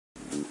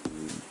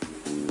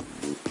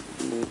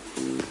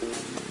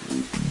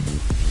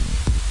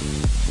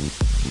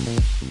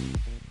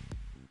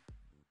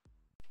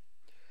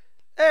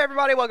Hey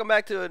everybody, welcome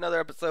back to another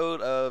episode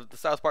of the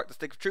South Park The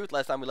Stick of Truth.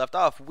 Last time we left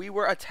off, we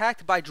were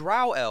attacked by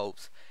drow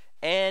elves,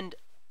 and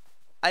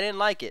I didn't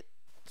like it,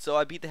 so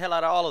I beat the hell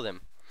out of all of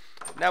them.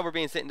 Now we're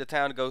being sent into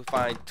town to go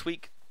find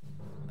Tweak,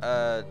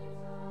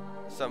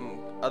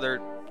 some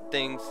other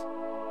things.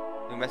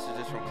 New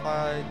messages from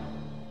Clyde.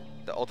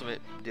 The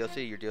ultimate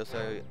DLC, your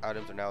DLC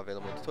items are now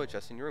available in the toy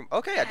chest in your room.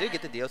 Okay, I did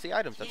get the DLC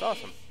items, that's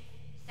awesome.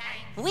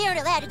 We aren't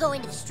allowed to go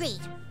into the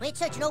street. It's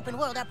such an open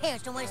world, our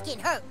parents don't want us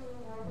getting hurt.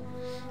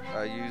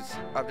 Use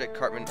object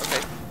Cartman.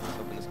 Okay, let's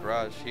open this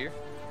garage here.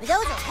 Those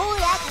are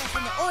holy icons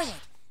from the Orient.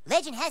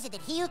 Legend has it that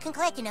he who can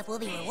collect enough will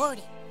be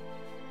rewarded.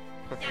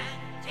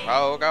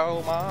 Oh, go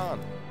on.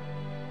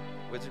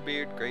 Wizard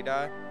beard, gray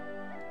dye.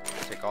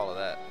 Take all of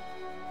that.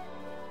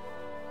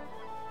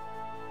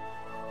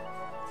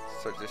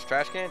 Search this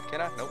trash can.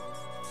 Can I? Nope.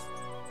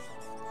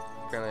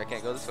 Apparently I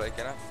can't go this way,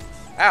 can I?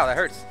 Ow, that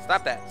hurts.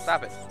 Stop that.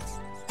 Stop it.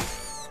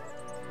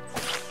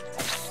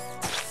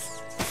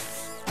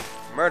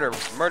 Murder.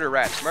 Murder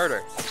rats.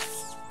 Murder.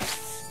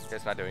 Okay,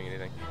 it's not doing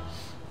anything.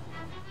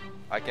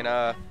 I can,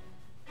 grab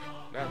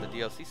the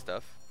DLC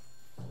stuff.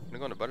 Can I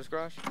go into Butter's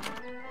garage?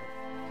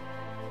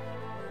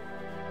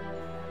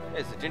 Hey,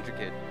 it's the Ginger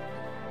Kid.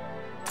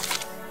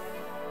 Let's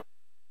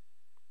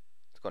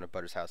go into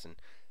Butter's house and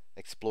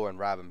explore and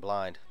rob him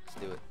blind. Let's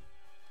do it.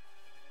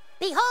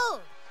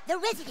 Behold, the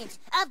residence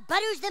of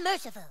Butters the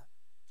Merciful.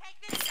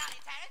 Take this, Johnny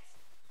Terrence.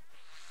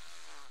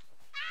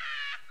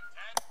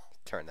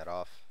 Turn that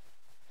off.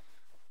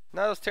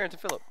 No, it's Terrence and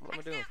Phillip. What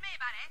am I doing? Excuse me,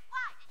 buddy. Why?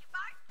 Did you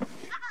fart? Oh, no.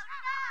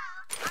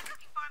 I'm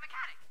looking for a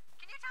mechanic.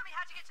 Can you tell me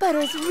how to get to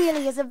Butters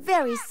really is a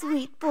very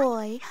sweet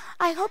boy.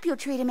 I hope you'll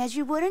treat him as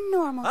you would a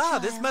normal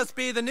child. This must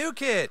be the new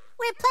kid.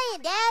 We're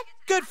playing, Dad.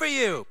 Good for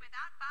you.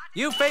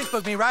 You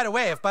Facebook me right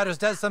away if Butters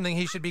does something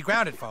he should be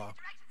grounded for.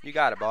 You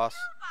got it, boss.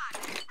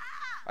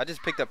 I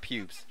just picked up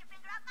pubes.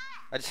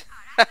 I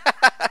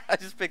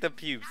just picked up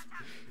pubes.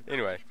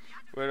 Anyway,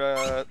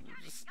 but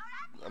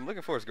I'm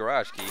looking for his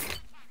garage key.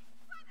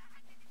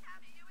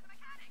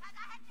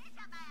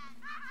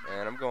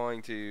 And I'm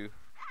going to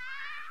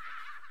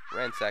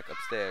ransack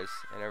upstairs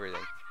and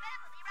everything.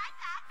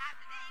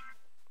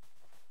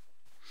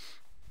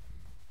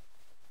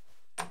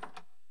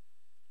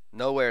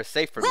 Nowhere is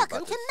safe for me, Welcome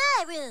Butters. to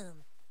my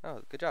room.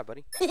 Oh, good job,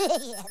 buddy.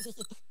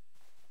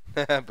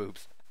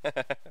 Boobs. Those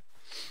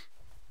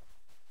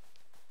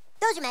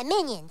are my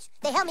minions.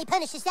 They help me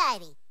punish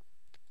society.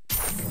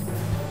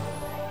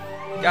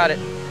 Got it.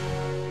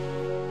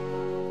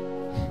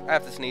 I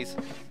have to sneeze.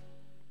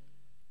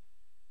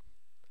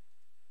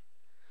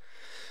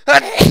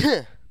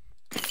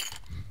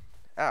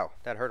 Ow,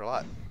 that hurt a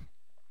lot.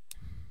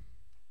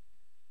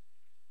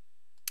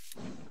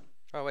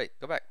 Oh wait,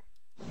 go back.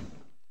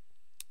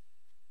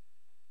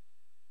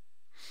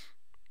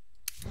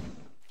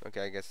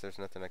 Okay, I guess there's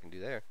nothing I can do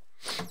there.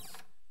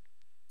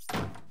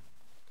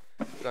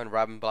 Go and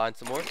rob him blind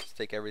some more. Let's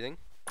take everything.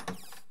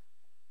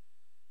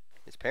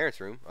 His parents'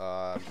 room.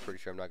 I'm pretty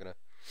sure I'm not gonna.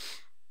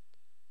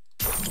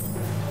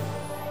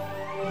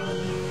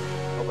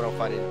 Hope I don't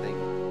find anything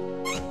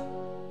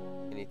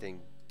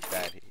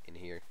bad in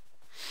here.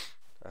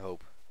 I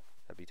hope.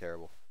 That'd be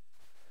terrible.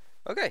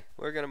 Okay,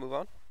 we're gonna move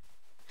on.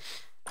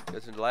 Go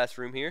to the last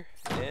room here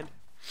and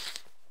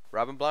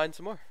rob him blind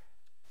some more.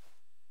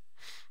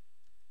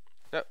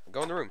 No,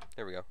 go in the room.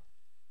 There we go.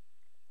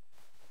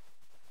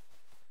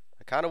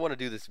 I kind of want to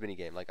do this mini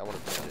game. Like, I want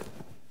to finish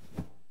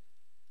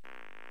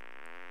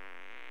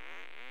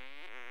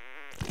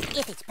it.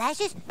 If it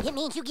splashes, it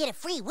means you get a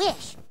free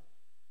wish.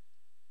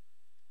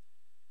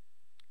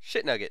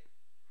 Shit nugget.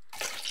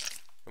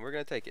 And we're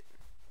going to take it.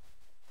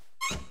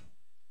 I'm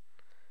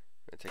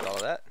going to take all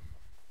of that.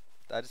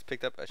 I just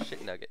picked up a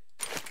shit nugget.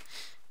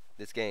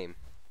 This game's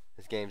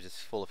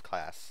just full of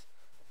class.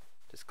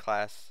 Just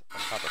class on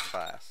top of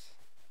class.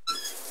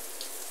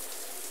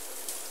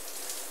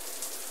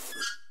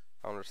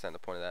 I don't understand the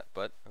point of that,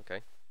 but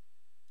okay.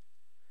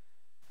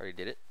 Already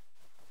did it.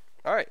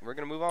 Alright, we're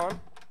going to move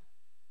on.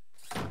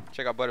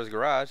 Check out Butter's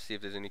garage, see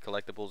if there's any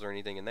collectibles or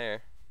anything in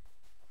there.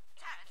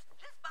 Terrence,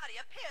 this body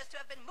appears to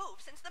have been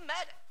moved since the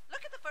murder.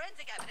 Look at the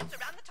forensic evidence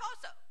around the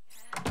torso.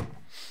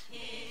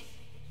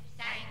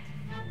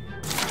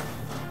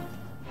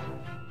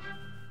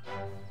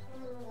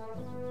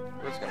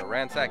 We're just going to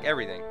ransack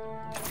everything.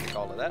 Take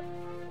all of that.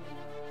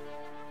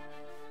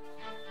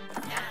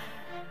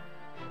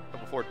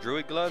 Level 4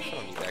 druid gloves? I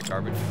don't need that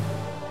garbage.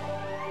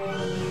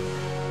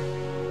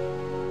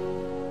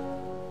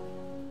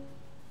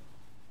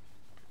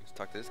 Let's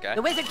talk to this guy.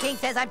 The Wizard King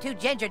says I'm too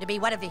ginger to be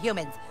one of the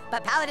humans,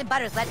 but Paladin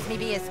Butters lets me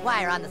be his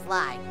squire on the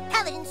sly.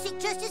 Paladins seek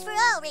justice for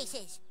all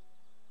races.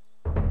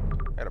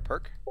 Got a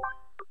perk.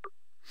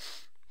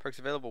 Perks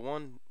available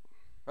 1.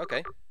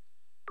 Okay.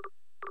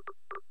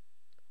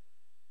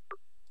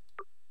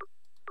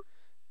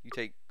 You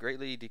take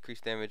greatly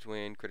decreased damage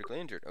when critically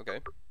injured.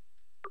 Okay.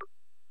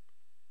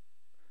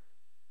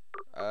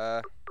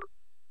 I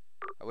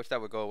wish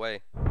that would go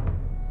away.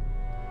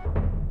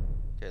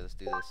 Okay, let's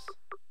do this.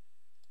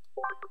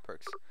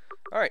 Perks.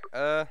 Alright,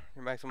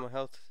 your maximum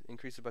health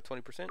increases by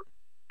 20%.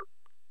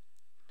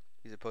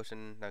 Use a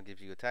potion now gives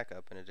you attack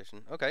up in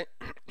addition. Okay,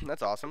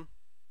 that's awesome.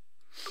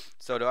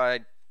 So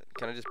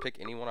can I just pick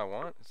any one I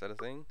want? Is that a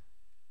thing?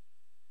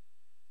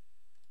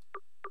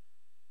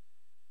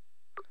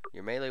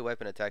 Your melee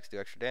weapon attacks do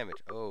extra damage.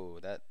 Oh,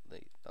 that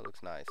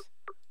looks nice.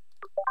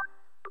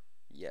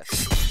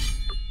 Yes.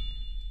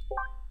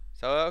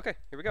 So okay,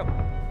 here we go.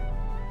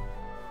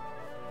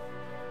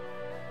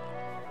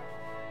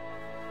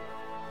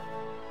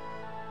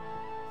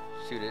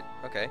 Shoot it.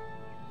 Okay.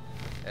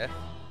 F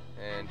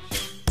and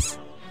shoot.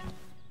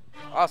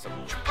 Awesome.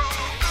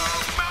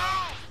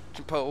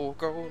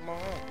 Pokemon.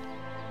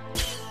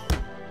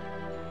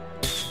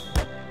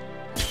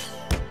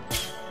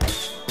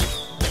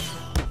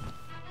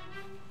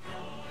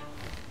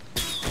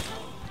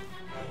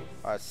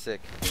 Ah,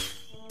 sick.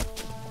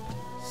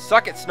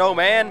 Suck it,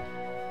 snowman.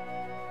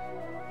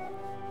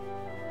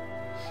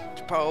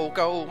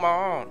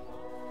 Pokemon.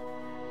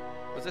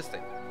 What's this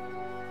thing?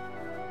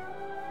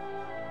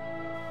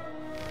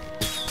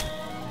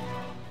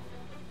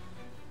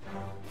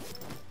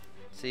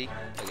 See?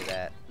 Look at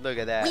that. Look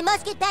at that. We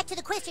must get back to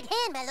the quest at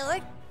hand, my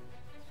lord.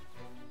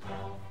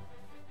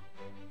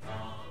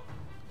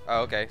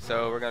 Oh, okay.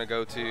 So we're gonna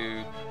go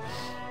to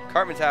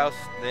Cartman's house.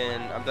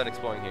 Then I'm done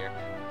exploring here.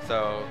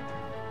 So,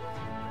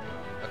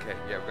 okay,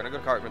 yeah, we're gonna go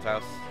to Cartman's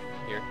house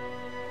here.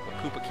 Or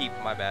Koopa Keep.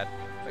 My bad.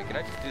 Wait, can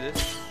I just do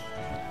this?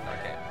 No, I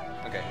can't.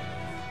 Okay.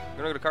 We're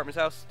gonna go to Cartman's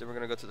house. Then we're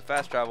gonna go to the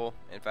fast travel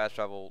and fast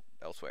travel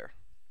elsewhere.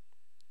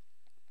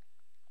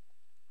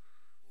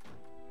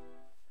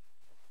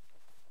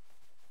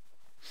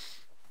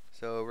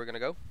 So we're gonna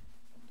go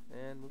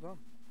and move on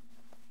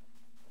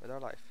with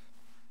our life.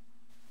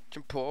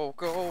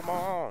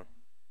 Pokemon.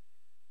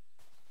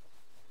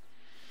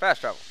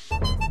 Fast travel.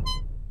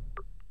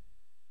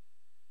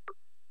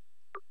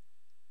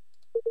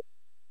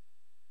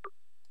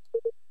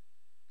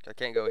 I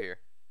can't go here.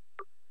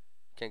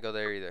 Can't go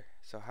there either.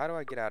 So how do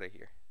I get out of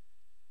here?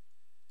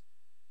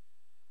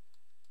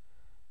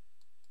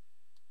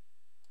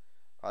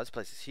 Oh, this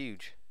place is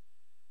huge.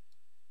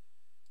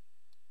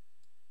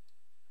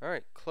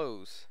 Alright,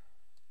 close.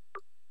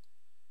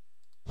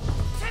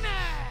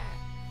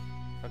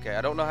 Okay,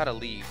 I don't know how to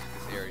leave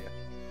this area.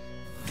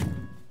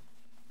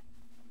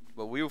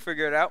 But we will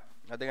figure it out.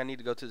 I think I need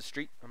to go to the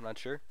street. I'm not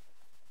sure.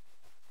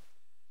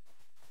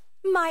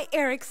 My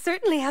Eric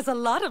certainly has a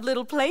lot of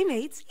little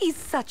playmates. He's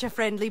such a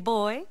friendly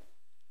boy.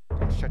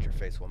 Shut your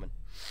face, woman.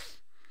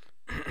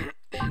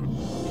 Okay,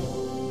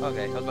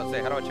 I was about to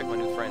say, how do I check my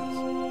new friends?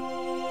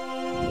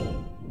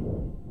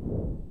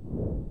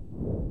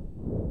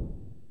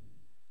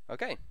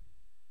 Okay.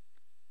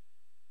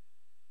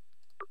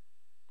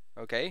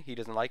 Okay, he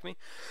doesn't like me.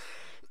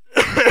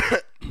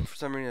 For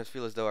some reason, I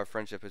feel as though our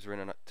friendship has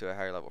risen to a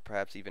higher level,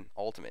 perhaps even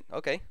ultimate.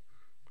 Okay. I'm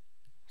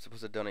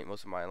supposed to donate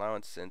most of my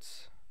allowance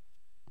since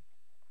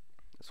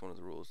that's one of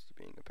the rules to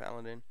being a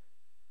paladin.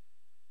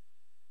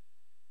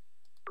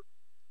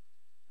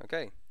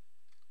 Okay.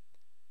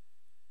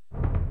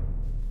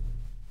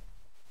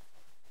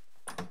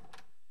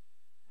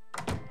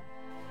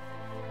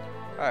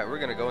 Alright, we're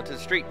gonna go into the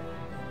street.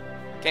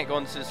 I can't go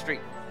into the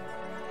street.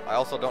 I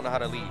also don't know how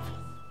to leave.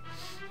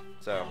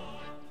 So,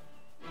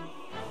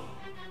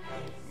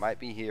 might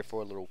be here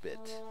for a little bit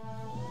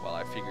while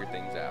I figure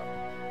things out.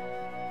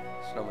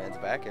 Snowman's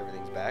back,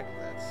 everything's back.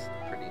 That's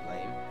pretty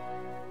lame.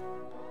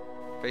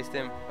 Faced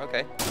him,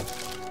 okay.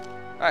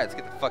 Alright, let's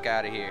get the fuck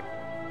out of here.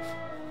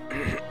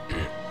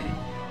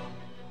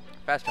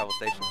 Fast travel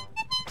station.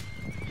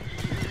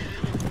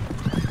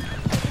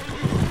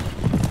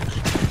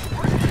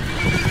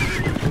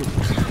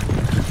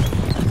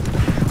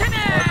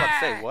 I was about to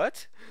say,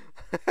 what?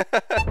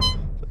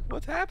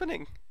 What's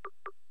happening?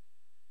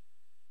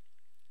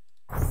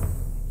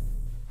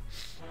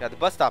 Got the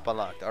bus stop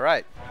unlocked. All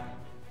right.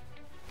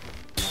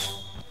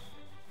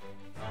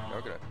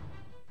 Okay.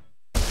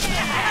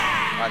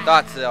 I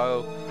thought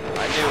so.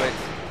 I knew it.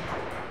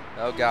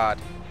 Oh God.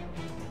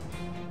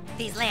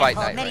 These lands Fight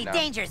hold night many right now.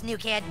 dangers, new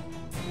kid.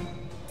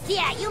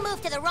 Yeah, you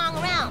moved to the wrong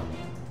round.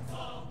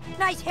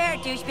 Nice hair,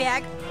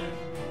 douchebag.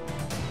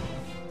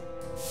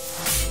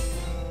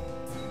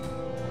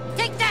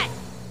 Take that!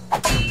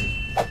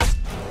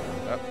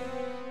 Oh.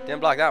 Didn't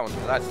block that one,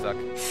 so that sucked.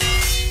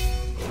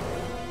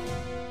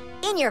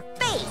 In your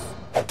face.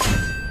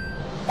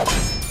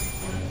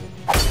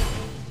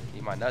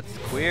 Eat my nuts,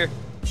 queer.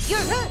 You're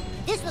hurt.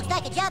 This looks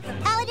like a job for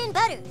Paladin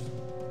Butters.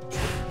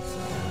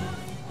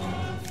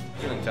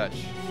 Healing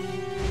touch.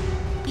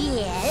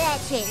 Yeah,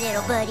 that's it,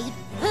 little buddy.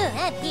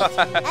 I'm pissed.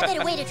 I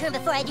better wait a turn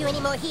before I do any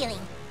more healing.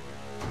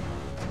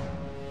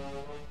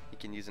 You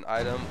can use an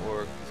item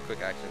or just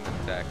quick action to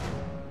attack.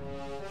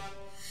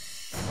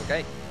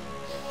 Okay.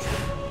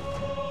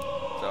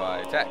 So I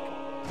attack.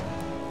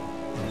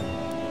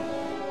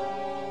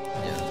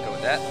 Yeah, let's go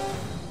with that.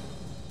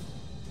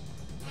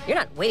 You're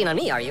not waiting on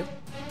me, are you?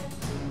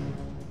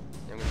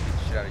 I'm gonna beat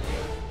the shit out of you.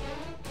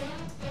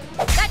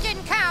 That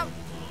didn't count!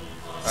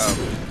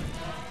 Oh.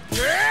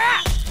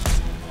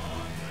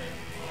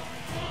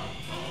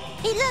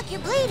 Hey, look, you're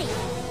bleeding.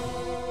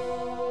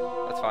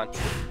 That's fine.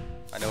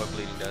 I know what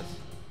bleeding does.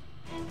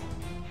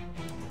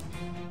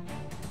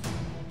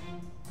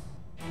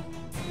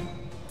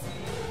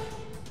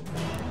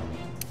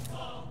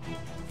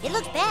 It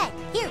looks bad.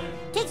 Here,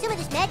 take some of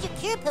this magic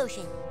cure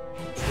potion.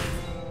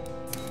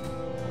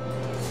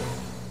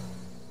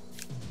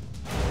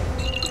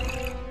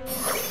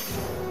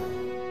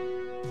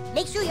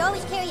 Make sure you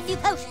always carry a few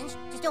potions.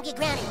 Just don't get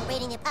grounded when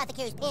raiding the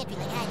apothecary's pantry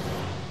like I did.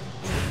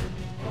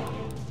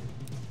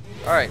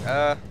 Alright,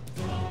 let's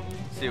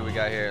see what we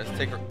got here. Let's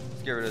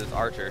get rid of this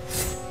archer.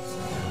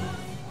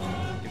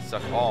 You can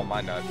suck all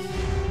my nuts.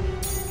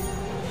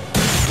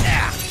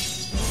 Yeah.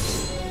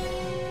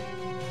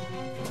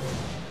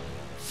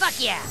 Fuck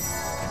yeah!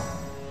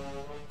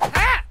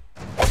 Ah!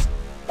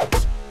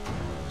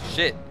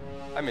 Shit,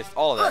 I missed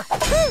all of that.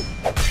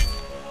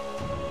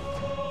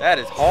 That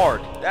is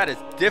hard. That is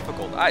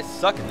difficult. I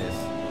suck at this.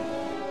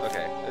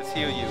 Okay, let's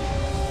heal you.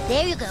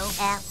 There you go,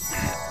 Al.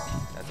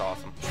 That's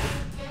awesome.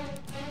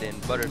 Then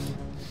Butters,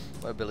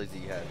 what abilities do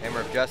you have?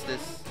 Hammer of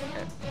Justice.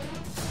 Okay.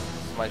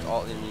 Smite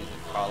all enemies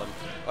in column.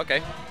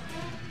 Okay.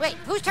 Wait,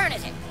 whose turn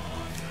is it?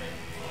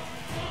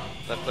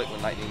 Left click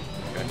when lightning.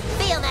 Okay.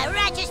 Feel my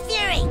righteous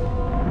fury!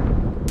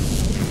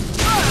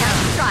 Now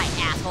try,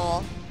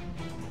 asshole.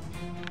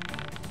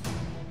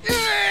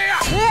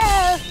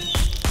 Whoa!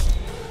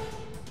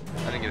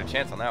 I didn't get a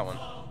chance on that one.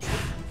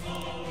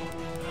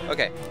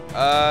 Okay.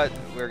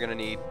 We're gonna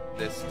need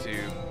this to.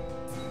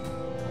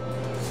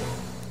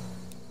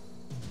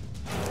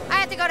 I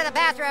have to go to the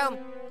bathroom.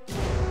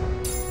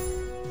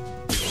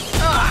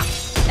 Ah!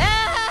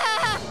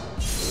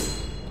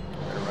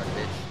 Better run,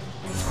 bitch.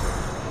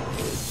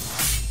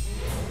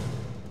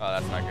 Oh,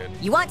 that's not good.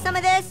 You want some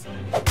of this?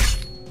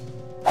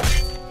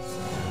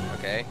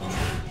 Okay.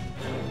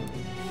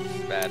 This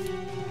is bad.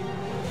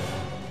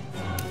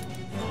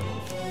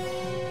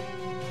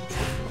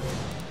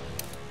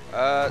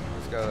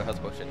 Let's go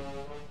health potion.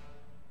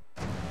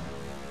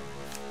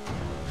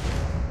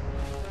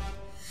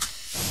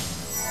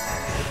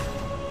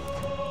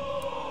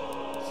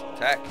 Let's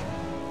attack.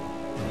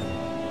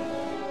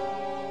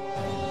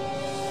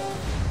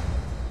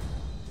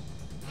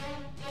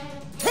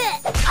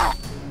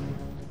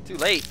 Too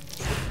late.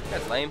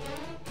 That's lame.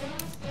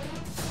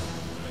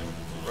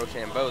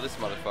 Rochambeau, this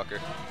motherfucker.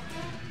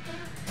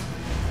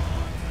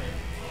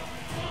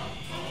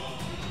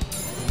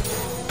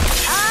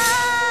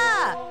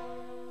 Ah!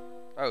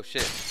 Oh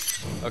shit.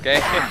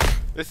 Okay.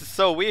 This is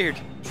so weird.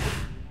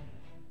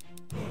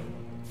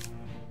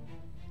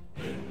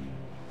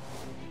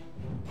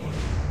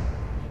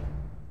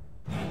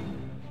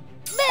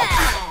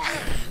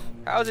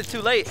 How is it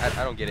too late?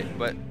 I don't get it,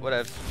 but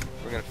whatever.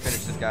 We're gonna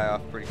finish this guy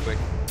off pretty quick.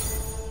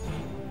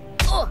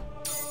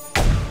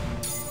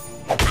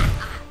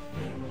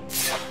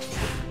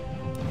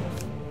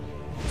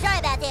 Sorry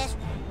about this.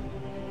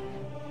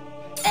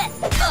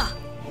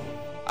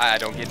 I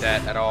don't get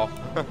that at all.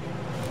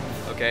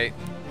 Okay.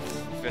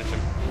 Finish him.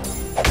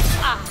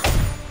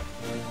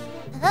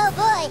 Oh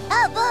boy,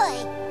 oh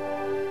boy.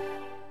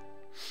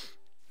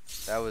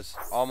 That was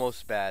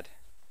almost bad.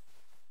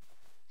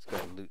 Let's go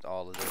ahead and loot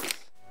all of this.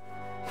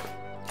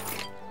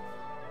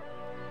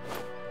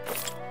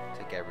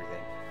 Take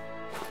everything.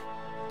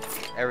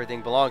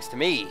 Everything belongs to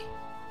me.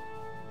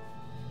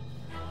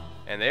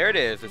 And there it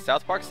is, the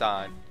South Park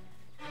sign.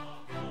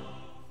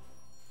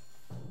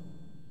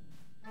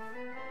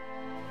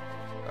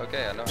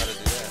 Okay, I know how to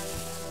do that.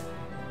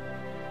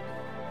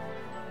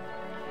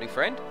 New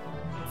friend?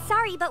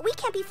 Sorry, but we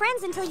can't be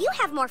friends until you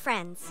have more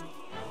friends.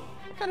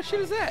 What kind of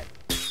shit is that?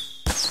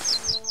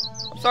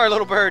 I'm sorry,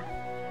 little bird.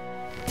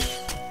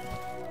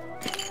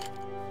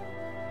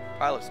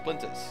 Pile of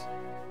splinters.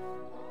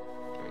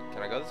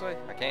 Can I go this way?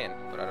 I can,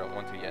 but I don't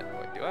want to yet.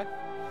 Wait, do I?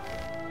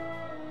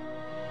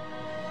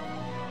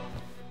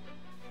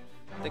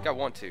 I think I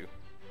want to.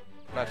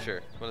 I'm not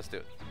sure. Well, let's do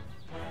it.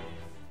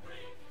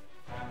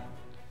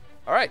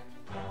 Alright.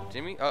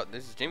 Jimmy. Oh,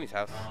 this is Jimmy's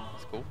house.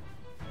 That's cool.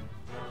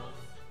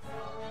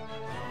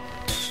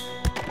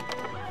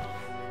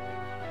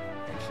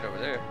 Shit over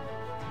there.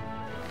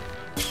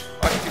 Oh,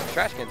 I can shoot the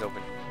trash cans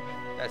open.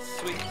 That's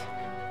sweet.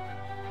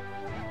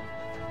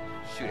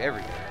 Shoot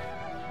everything.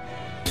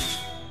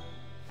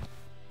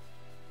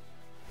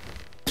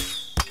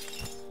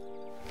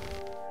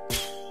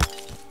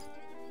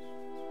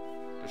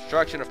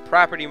 Destruction of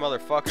property,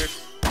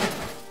 motherfuckers.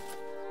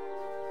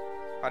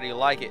 How do you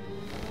like it?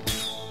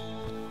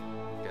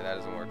 Okay, that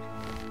doesn't work.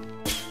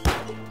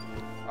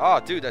 Oh,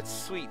 dude, that's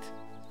sweet.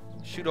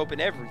 Shoot open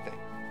everything.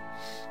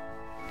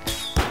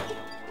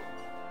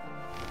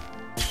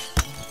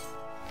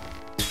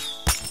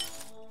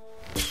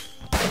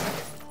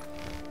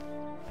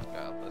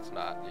 Well, that's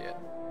not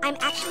yet. I'm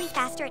actually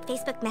faster at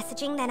Facebook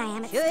messaging than I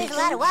am at Sure is a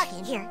lot of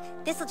walking. Here,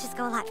 this'll just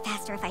go a lot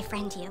faster if I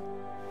friend you.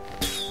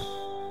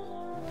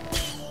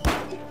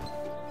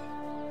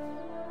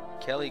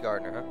 Kelly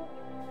Gardner, huh?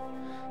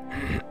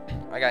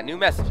 I got new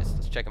messages.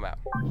 Let's check them out.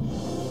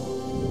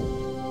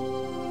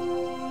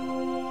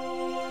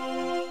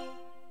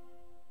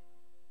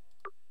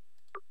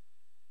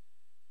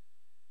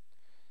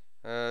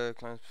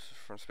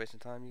 From Space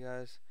and Time, you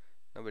guys.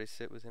 Nobody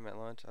sit with him at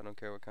lunch. I don't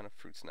care what kind of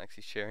fruit snacks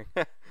he's sharing.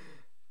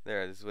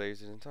 There, this is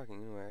ways isn't talking.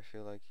 Anyway, I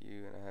feel like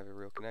you and I have a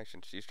real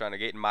connection. She's trying to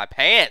get in my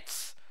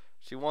pants.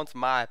 She wants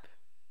my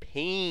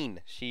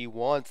peen. She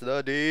wants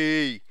the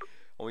D.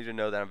 I want you to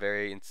know that I'm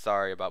very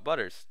sorry about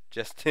Butters,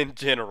 just in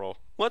general.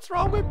 What's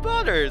wrong with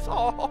Butters?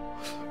 Oh,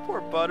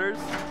 poor Butters.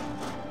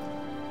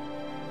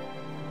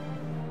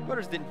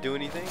 Butters didn't do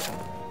anything.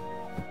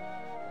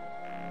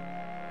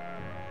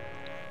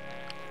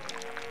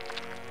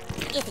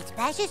 If it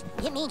splashes,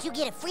 it means you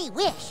get a free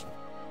wish.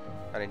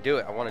 I didn't do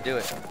it. I want to do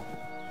it.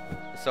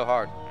 It's so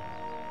hard.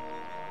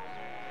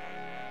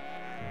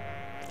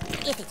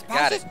 If it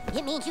splashes,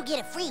 it means you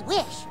get a free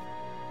wish.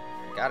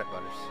 Got it,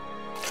 Butters.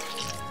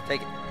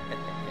 Take it.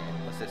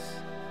 What's this?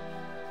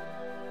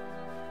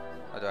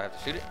 Oh, do I have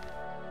to shoot it?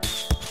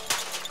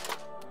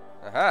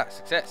 Aha,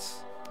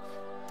 success.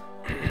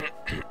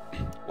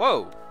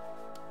 Whoa.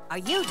 Are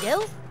you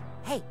new?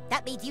 Hey,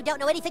 that means you don't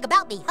know anything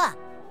about me, huh?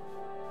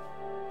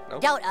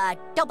 Nope.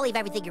 Don't believe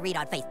everything you read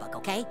on Facebook,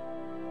 okay?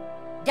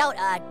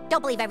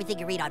 Don't believe everything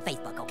you read on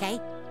Facebook, okay?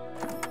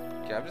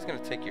 Okay, I'm just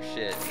gonna take your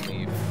shit and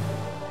leave.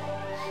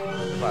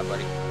 Bye,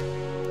 buddy.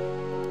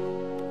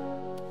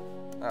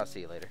 I'll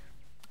see you later.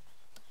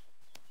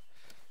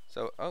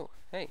 So, oh,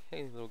 hey,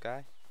 little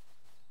guy.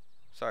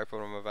 Sorry for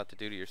what I'm about to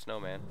do to your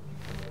snowman.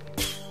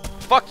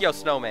 Fuck your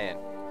snowman!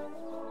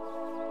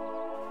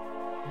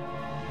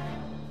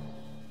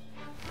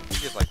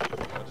 He's like,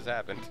 what just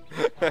happened?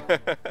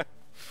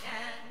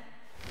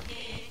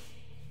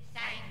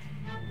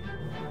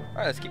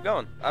 Alright, let's keep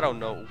going. I don't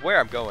know where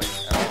I'm going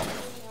at all.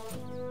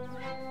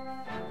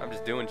 I'm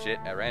just doing shit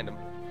at random.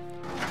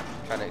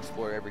 Trying to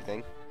explore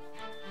everything.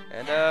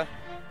 And, I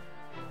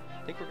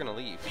think we're gonna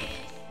leave.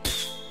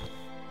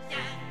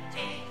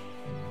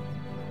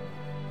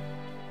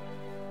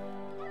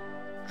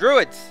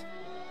 Druids!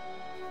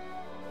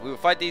 We will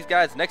fight these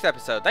guys next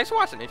episode. Thanks for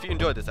watching. If you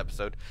enjoyed this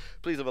episode,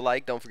 please leave a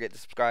like. Don't forget to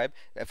subscribe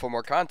for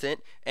more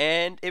content.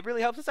 And it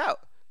really helps us out.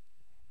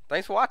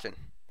 Thanks for watching.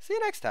 See you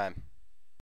next time.